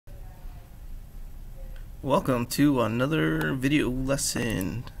Welcome to another video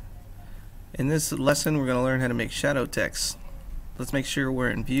lesson. In this lesson we're going to learn how to make shadow text. Let's make sure we're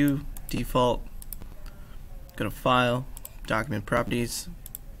in View, Default, go to File, Document Properties,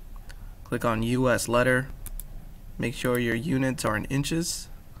 click on US Letter, make sure your units are in inches,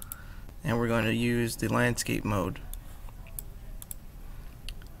 and we're going to use the landscape mode.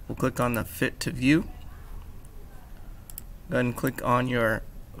 We'll click on the Fit to View, go ahead and click on your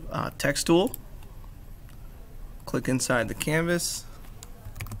text tool. Click inside the canvas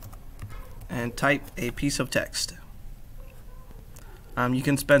and type a piece of text. You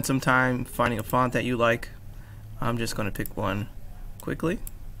can spend some time finding a font that you like. I'm just going to pick one quickly.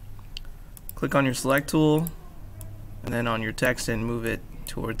 Click on your select tool and then on your text and move it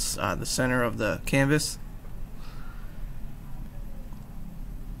towards the center of the canvas.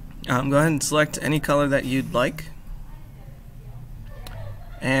 Go ahead and select any color that you'd like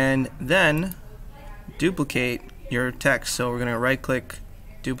and then duplicate your text. So we're going to right click,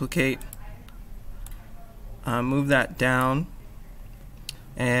 duplicate, move that down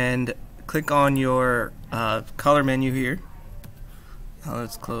and click on your color menu here.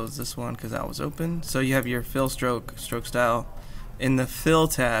 Let's close this one because that was open. So you have your fill stroke, stroke style. In the fill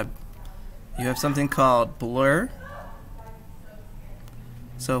tab you have something called blur.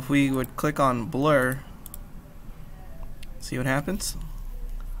 So if we would click on blur, see what happens.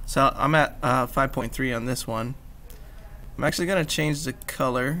 So I'm at 5.3 on this one. I'm actually going to change the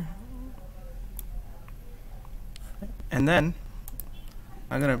color, and then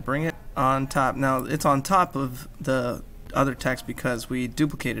I'm going to bring it on top. Now it's on top of the other text because we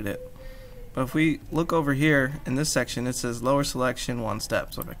duplicated it. But if we look over here in this section, it says lower selection one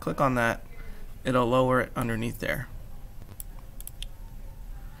step. So if I click on that, it'll lower it underneath there.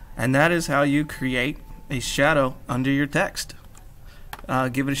 And that is how you create a shadow under your text.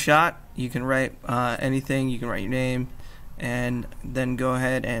 Give it a shot. You can write anything. You can write your name and then go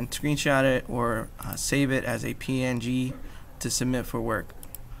ahead and screenshot it or save it as a PNG to submit for work.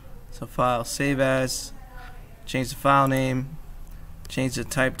 So file, save as, change the file name, change the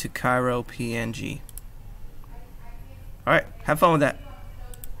type to Cairo PNG. Alright, have fun with that.